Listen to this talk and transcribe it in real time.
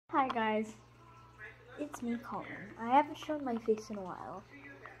Hi guys, it's me Colin. I haven't shown my face in a while.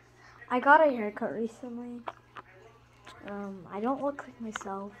 I got a haircut recently. I don't look like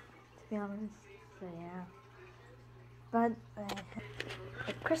myself, to be honest, so yeah. But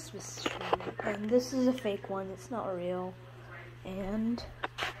a Christmas tree, and this is a fake one, it's not real. And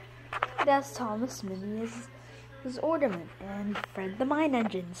it has Thomas Mini as his ornament, and Fred the Mine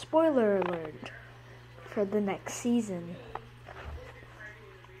Engine, spoiler alert, for the next season.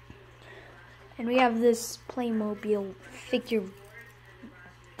 And we have this Playmobil figure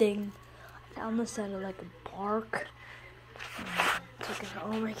thing down the center like a bark. Took it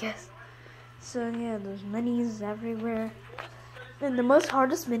home, I guess. So yeah, there's minis everywhere. And the most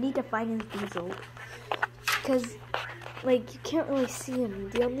hardest mini to find is Diesel. Because, like, you can't really see him.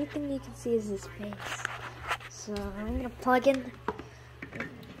 The only thing you can see is his face. So I'm gonna plug in.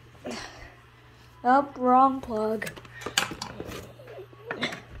 Oh, wrong plug.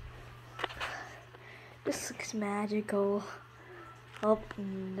 This looks magical. Oh,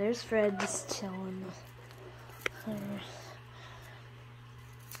 there's Fred just chilling.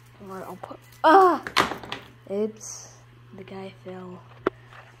 Or I'll put. It's the guy fell.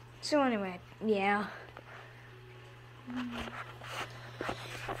 So anyway, yeah.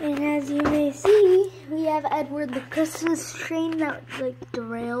 And as you may see, we have Edward the Christmas train that like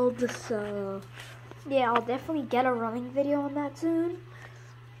derailed. So yeah, I'll definitely get a running video on that soon.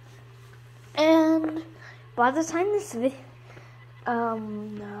 And by the time this video,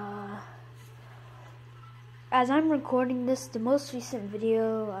 as I'm recording this, the most recent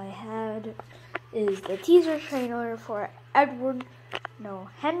video I had is the teaser trailer for Henry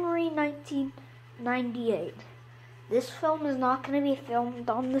 1998. This film is not going to be filmed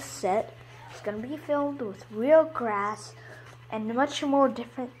on the set. It's going to be filmed with real grass and much more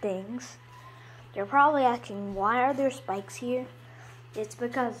different things. You're probably asking, why are there spikes here? It's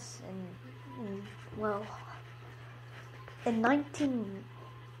because in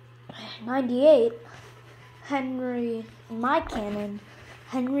 1998, Henry, in my canon,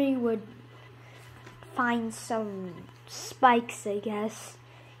 Henry would find some spikes, I guess.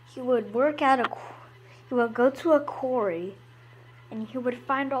 He would go to a quarry, and he would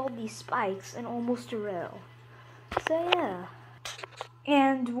find all these spikes and almost derail. So yeah.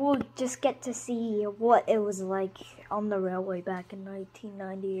 And we'll just get to see what it was like on the railway back in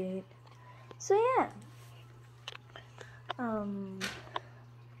 1998. So yeah.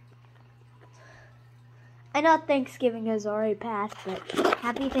 I know Thanksgiving has already passed, but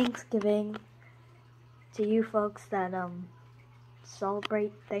happy Thanksgiving to you folks that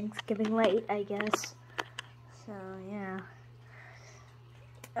celebrate Thanksgiving late, I guess. So yeah.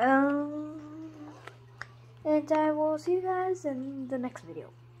 And I will see you guys in the next video.